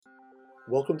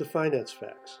Welcome to Finance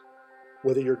Facts.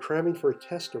 Whether you're cramming for a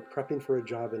test or prepping for a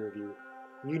job interview,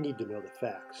 you need to know the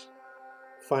facts.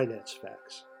 Finance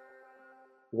Facts.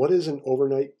 What is an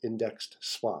overnight indexed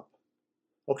swap?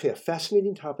 Okay, a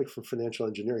fascinating topic for financial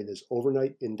engineering is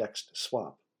overnight indexed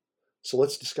swap. So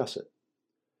let's discuss it.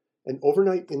 An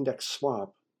overnight index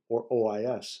swap, or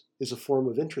OIS, is a form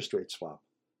of interest rate swap.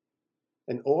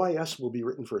 An OIS will be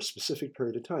written for a specific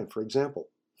period of time, for example,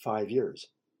 5 years.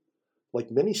 Like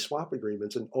many swap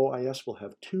agreements, an OIS will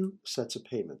have two sets of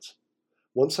payments.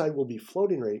 One side will be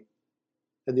floating rate,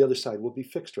 and the other side will be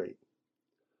fixed rate.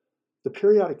 The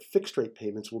periodic fixed rate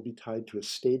payments will be tied to a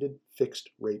stated fixed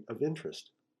rate of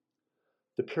interest.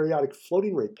 The periodic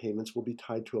floating rate payments will be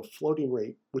tied to a floating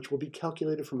rate, which will be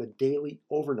calculated from a daily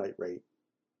overnight rate.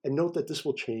 And note that this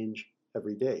will change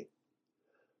every day.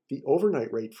 The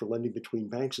overnight rate for lending between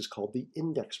banks is called the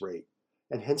index rate,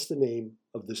 and hence the name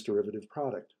of this derivative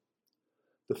product.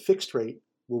 The fixed rate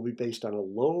will be based on a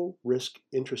low-risk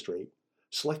interest rate,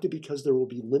 selected because there will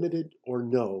be limited or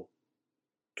no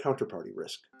counterparty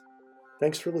risk.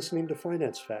 Thanks for listening to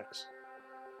Finance Facts.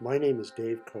 My name is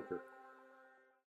Dave Coker.